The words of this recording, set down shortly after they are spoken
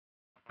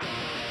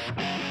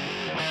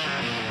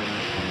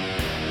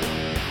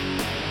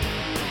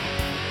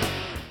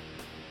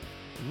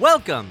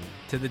Welcome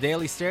to the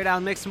Daily Stare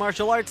Down Mixed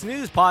Martial Arts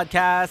News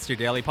Podcast, your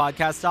daily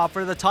podcast stop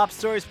for the top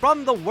stories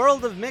from the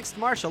world of mixed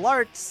martial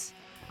arts.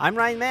 I'm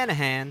Ryan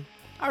Manahan,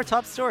 our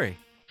top story.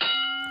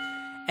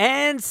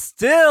 And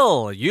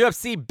still,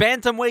 UFC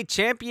Bantamweight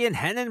Champion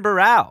Renan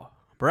Barão.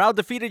 Barão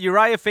defeated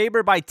Uriah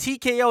Faber by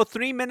TKO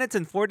 3 minutes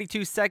and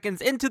 42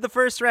 seconds into the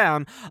first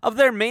round of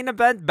their main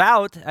event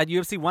bout at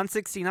UFC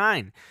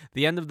 169.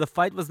 The end of the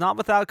fight was not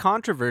without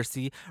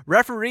controversy.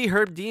 Referee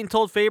Herb Dean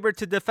told Faber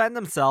to defend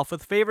himself,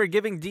 with Faber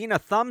giving Dean a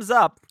thumbs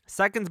up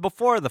seconds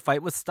before the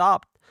fight was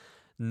stopped.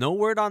 No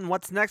word on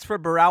what's next for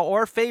Barão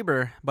or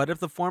Faber, but if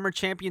the former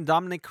champion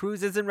Dominick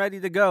Cruz isn't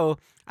ready to go,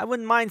 I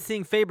wouldn't mind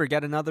seeing Faber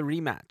get another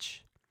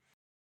rematch.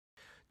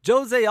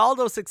 Jose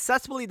Aldo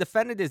successfully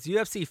defended his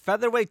UFC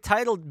featherweight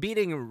title,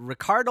 beating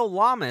Ricardo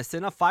Lamas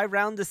in a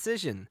 5-round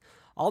decision.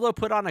 Aldo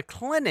put on a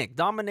clinic,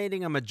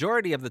 dominating a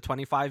majority of the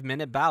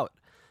 25-minute bout.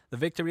 The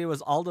victory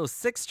was Aldo's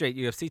 6th straight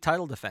UFC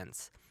title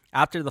defense.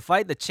 After the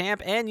fight, the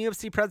champ and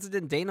UFC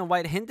president Dana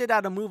White hinted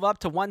at a move up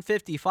to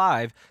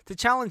 155 to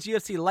challenge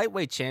UFC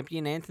lightweight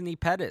champion Anthony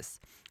Pettis.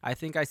 I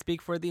think I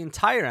speak for the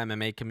entire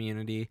MMA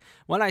community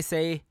when I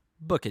say,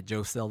 book it,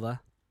 Joe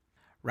Silva.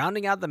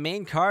 Rounding out the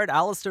main card,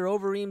 Alistair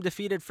Overeem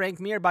defeated Frank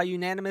Mir by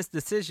unanimous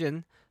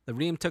decision. The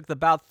Reem took the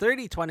bout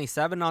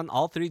 30-27 on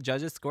all 3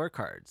 judges'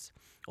 scorecards.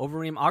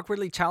 Overeem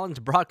awkwardly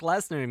challenged Brock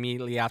Lesnar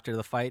immediately after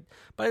the fight,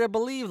 but I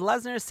believe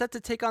Lesnar is set to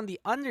take on The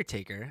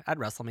Undertaker at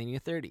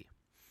WrestleMania 30.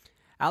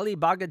 Ali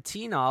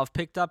Bagatinov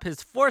picked up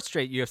his 4th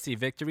straight UFC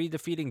victory,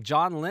 defeating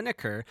John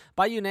Lineker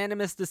by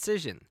unanimous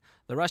decision.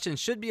 The Russian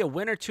should be a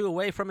win or 2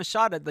 away from a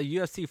shot at the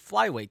UFC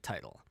flyweight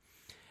title.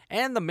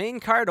 And the main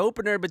card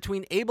opener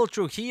between Abel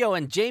Trujillo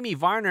and Jamie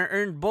Varner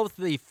earned both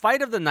the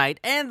Fight of the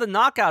Night and the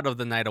Knockout of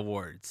the Night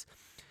awards.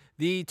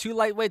 The 2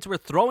 lightweights were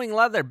throwing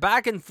leather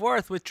back and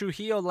forth, with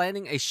Trujillo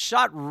landing a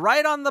shot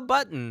right on the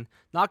button,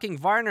 knocking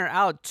Varner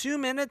out 2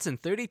 minutes and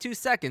 32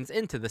 seconds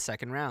into the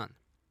second round.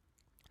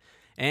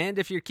 And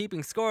if you're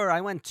keeping score,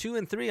 I went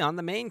 2-3 on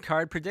the main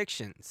card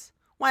predictions.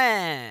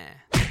 Wah!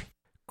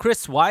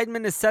 Chris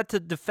Weidman is set to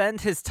defend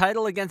his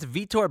title against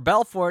Vitor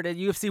Belfort at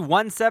UFC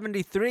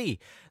 173.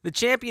 The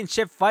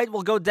championship fight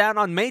will go down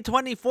on May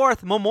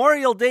 24th,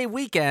 Memorial Day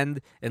weekend,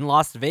 in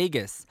Las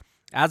Vegas.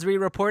 As we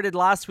reported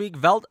last week,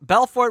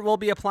 Belfort will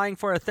be applying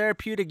for a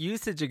therapeutic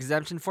usage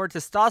exemption for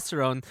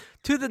testosterone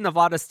to the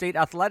Nevada State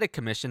Athletic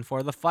Commission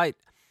for the fight.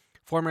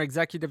 Former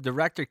executive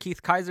director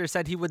Keith Kaiser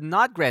said he would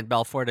not grant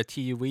Belfort a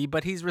TUE,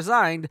 but he's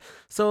resigned,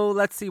 so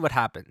let's see what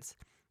happens.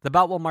 The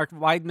bout will mark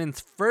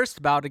Weidman's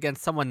first bout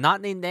against someone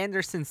not named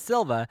Anderson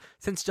Silva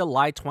since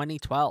July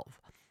 2012.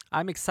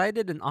 I'm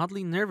excited and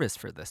oddly nervous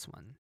for this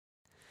one.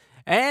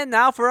 And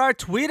now for our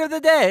tweet of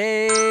the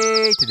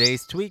day.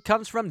 Today's tweet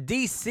comes from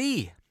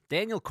DC.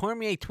 Daniel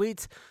Cormier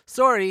tweets,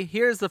 "Sorry,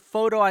 here's the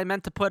photo I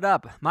meant to put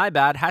up. My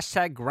bad,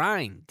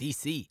 #grind,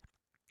 DC."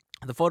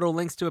 The photo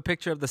links to a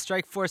picture of the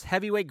Strikeforce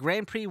Heavyweight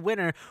Grand Prix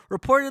winner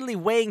reportedly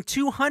weighing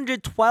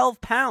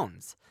 212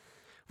 pounds.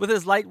 With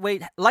his light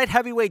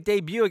heavyweight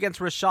debut against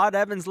Rashad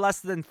Evans less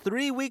than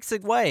 3 weeks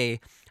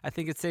away, I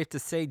think it's safe to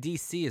say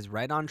DC is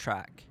right on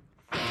track.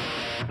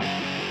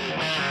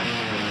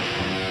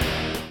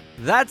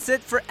 That's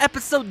it for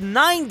episode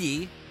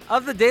 90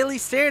 of the Daily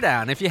Stare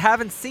Down. If you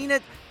haven't seen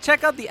it,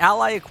 check out the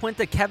Ally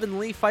Aquinta Kevin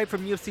Lee fight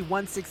from UFC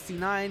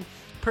 169.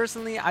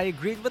 Personally, I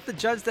agreed with the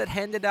judge that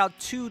handed out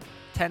 2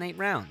 10-8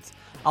 rounds.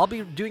 I'll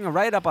be doing a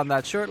write-up on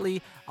that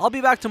shortly. I'll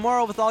be back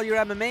tomorrow with all your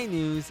MMA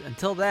news.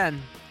 Until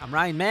then, I'm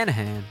Ryan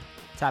Manahan,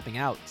 tapping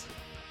out.